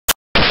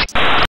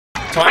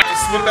Time to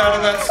slip out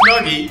of that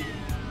Snuggie.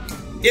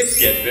 It's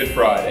Get Fit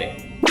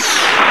Friday.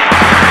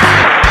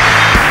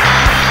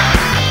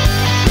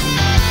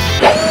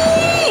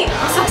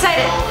 I'm so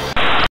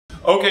excited.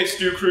 Okay,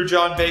 Stew Crew,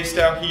 John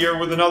Basedow here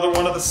with another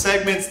one of the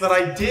segments that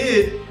I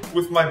did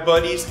with my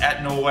buddies at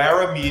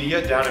Nolara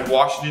Media down in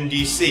Washington,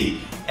 D.C.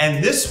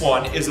 And this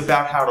one is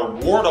about how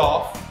to ward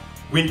off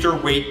winter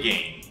weight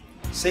gain.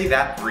 Say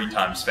that 3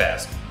 times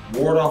fast.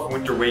 Ward off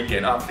winter weight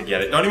gain. Oh, forget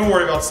it. Don't even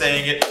worry about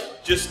saying it.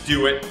 Just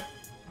do it.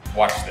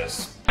 Watch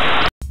this.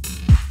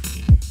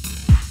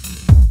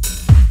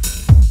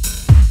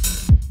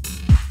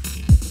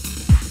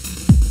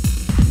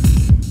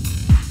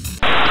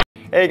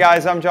 Hey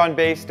guys, I'm John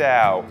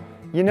Basedow.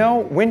 You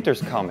know,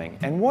 winter's coming,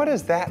 and what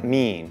does that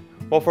mean?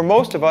 Well, for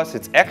most of us,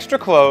 it's extra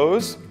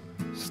clothes,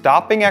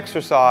 stopping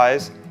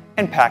exercise,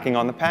 and packing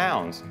on the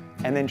pounds,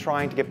 and then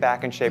trying to get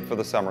back in shape for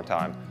the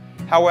summertime.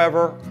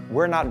 However,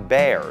 we're not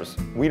bears.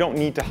 We don't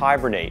need to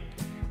hibernate.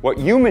 What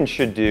humans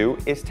should do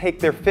is take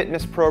their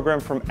fitness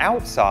program from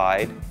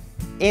outside,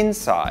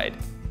 inside,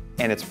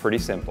 and it's pretty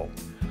simple.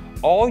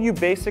 All you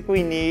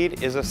basically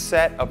need is a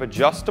set of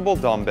adjustable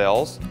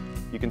dumbbells.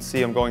 You can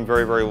see I'm going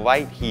very, very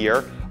light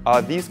here.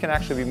 These can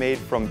actually be made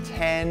from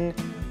 10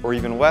 or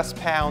even less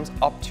pounds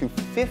up to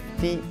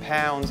 50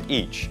 pounds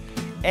each.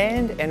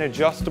 And an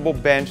adjustable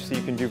bench so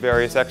you can do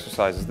various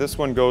exercises. This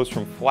one goes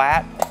from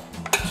flat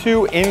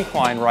to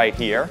incline right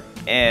here.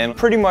 And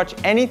pretty much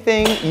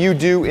anything you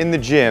do in the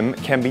gym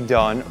can be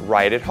done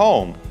right at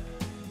home.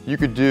 You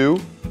could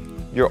do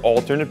your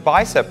alternate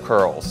bicep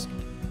curls,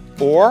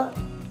 or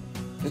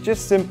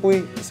just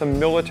simply some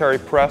military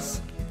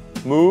press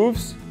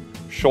moves,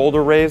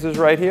 shoulder raises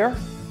right here.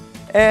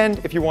 And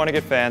if you want to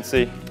get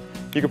fancy,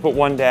 you can put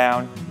one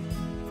down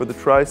for the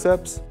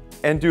triceps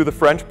and do the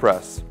French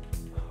press.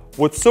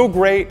 What's so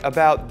great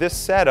about this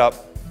setup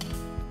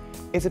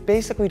is it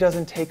basically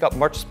doesn't take up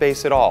much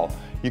space at all.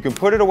 You can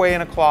put it away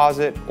in a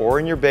closet or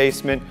in your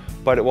basement,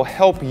 but it will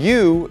help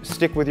you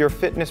stick with your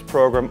fitness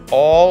program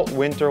all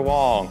winter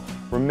long.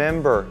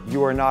 Remember,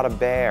 you are not a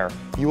bear.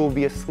 You will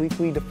be a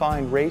sleekly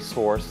defined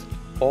racehorse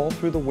all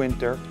through the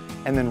winter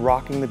and then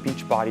rocking the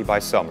beach body by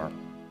summer.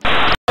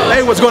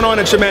 Hey, what's going on?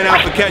 It's your man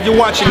Alpha Cat. You're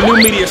watching New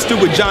Media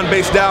Stew with John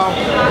Basedow.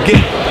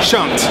 Get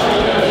chunked.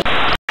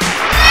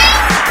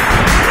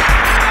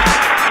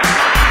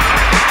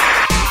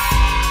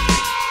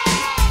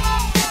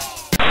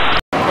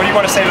 What do you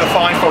want to say to the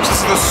fine folks?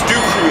 This is the Stew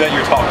Crew that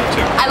you're talking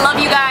to. I love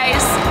you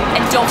guys,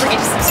 and don't forget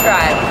to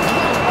subscribe.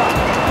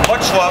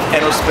 Much love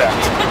and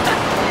respect.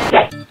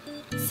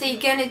 So you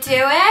gonna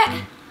do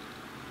it?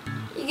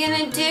 You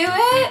gonna do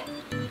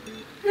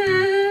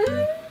it?